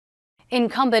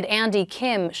Incumbent Andy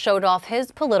Kim showed off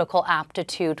his political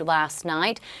aptitude last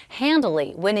night,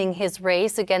 handily winning his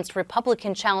race against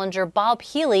Republican challenger Bob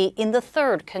Healey in the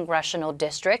 3rd Congressional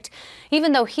District,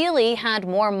 even though Healey had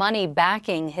more money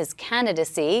backing his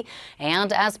candidacy,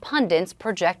 and as pundits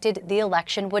projected the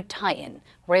election would tighten.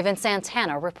 Raven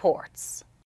Santana reports.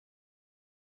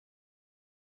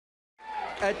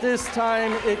 At this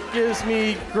time, it gives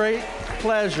me great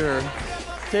pleasure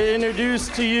to introduce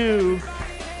to you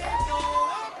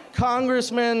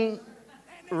Congressman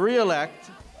re-elect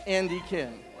Andy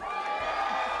Kim.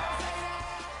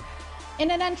 In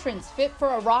an entrance fit for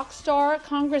a rock star,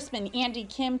 Congressman Andy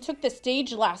Kim took the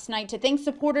stage last night to thank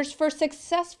supporters for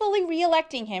successfully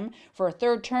re-electing him for a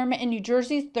 3rd term in New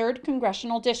Jersey's 3rd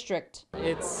Congressional District.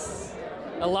 It's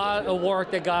a lot of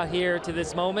work that got here to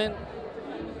this moment,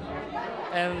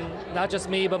 and not just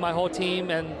me, but my whole team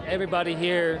and everybody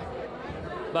here.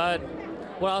 But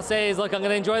what I'll say is, look, I'm going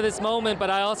to enjoy this moment,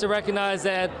 but I also recognize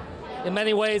that in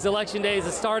many ways, Election Day is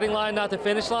the starting line, not the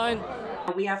finish line.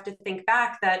 We have to think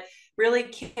back that really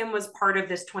Kim was part of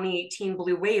this 2018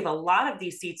 blue wave. A lot of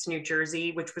these seats in New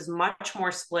Jersey, which was much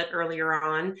more split earlier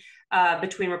on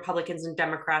between Republicans and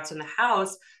Democrats in the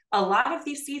House, a lot of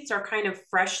these seats are kind of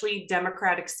freshly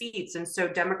Democratic seats. And so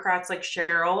Democrats like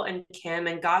Cheryl and Kim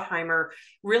and Gottheimer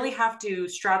really have to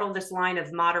straddle this line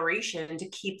of moderation to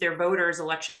keep their voters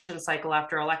election cycle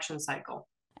after election cycle.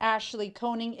 Ashley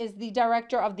Koning is the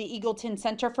director of the Eagleton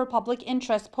Center for Public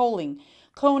Interest Polling.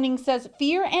 Koning says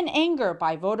fear and anger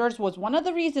by voters was one of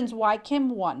the reasons why Kim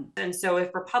won. And so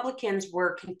if Republicans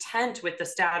were content with the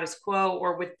status quo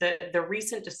or with the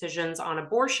recent decisions on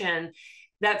abortion,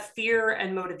 that fear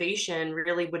and motivation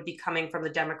really would be coming from the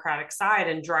Democratic side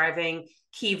and driving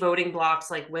key voting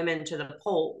blocks like women to the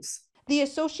polls. The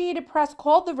Associated Press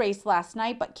called the race last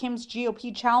night, but Kim's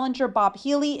GOP challenger Bob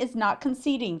Healey is not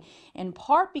conceding, in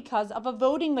part because of a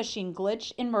voting machine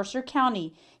glitch in Mercer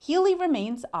County. Healey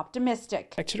remains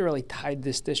optimistic. I should have really tied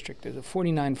this district. There's a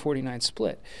 49-49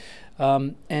 split.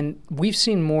 And we've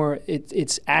seen more,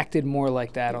 it's acted more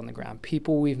like that on the ground.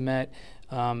 People we've met,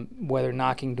 whether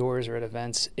knocking doors or at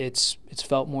events, it's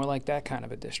felt more like that kind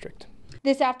of a district.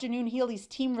 This afternoon, Healey's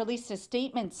team released a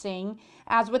statement saying,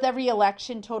 as with every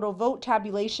election, total vote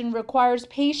tabulation requires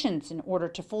patience in order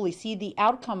to fully see the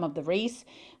outcome of the race.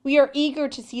 We are eager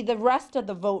to see the rest of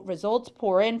the vote results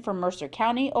pour in from Mercer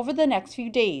County over the next few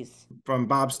days. From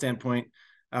Bob's standpoint,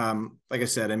 like I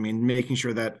said, I mean, making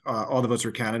sure that all the votes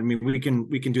are counted. I mean, we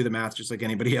can do the math just like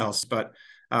anybody else, but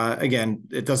again,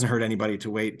 it doesn't hurt anybody to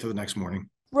wait till the next morning.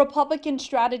 Republican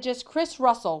strategist Chris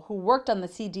Russell, who worked on the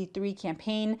CD3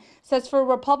 campaign, says for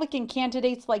Republican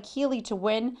candidates like Healey to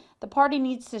win, the party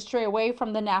needs to stray away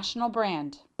from the national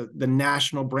brand. The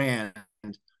national brand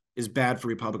is bad for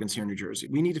Republicans here in New Jersey.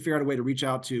 We need to figure out a way to reach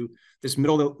out to this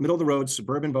middle of the road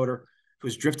suburban voter who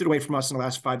has drifted away from us in the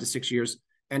last 5 to 6 years.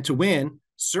 And to win,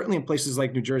 certainly in places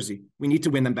like New Jersey, we need to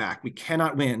win them back. We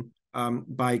cannot win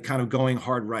by kind of going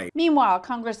hard right. Meanwhile,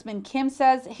 Congressman Kim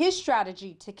says his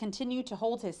strategy to continue to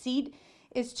hold his seat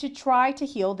is to try to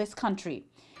heal this country.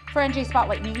 For NJ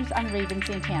Spotlight News, I'm Raven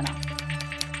Santana.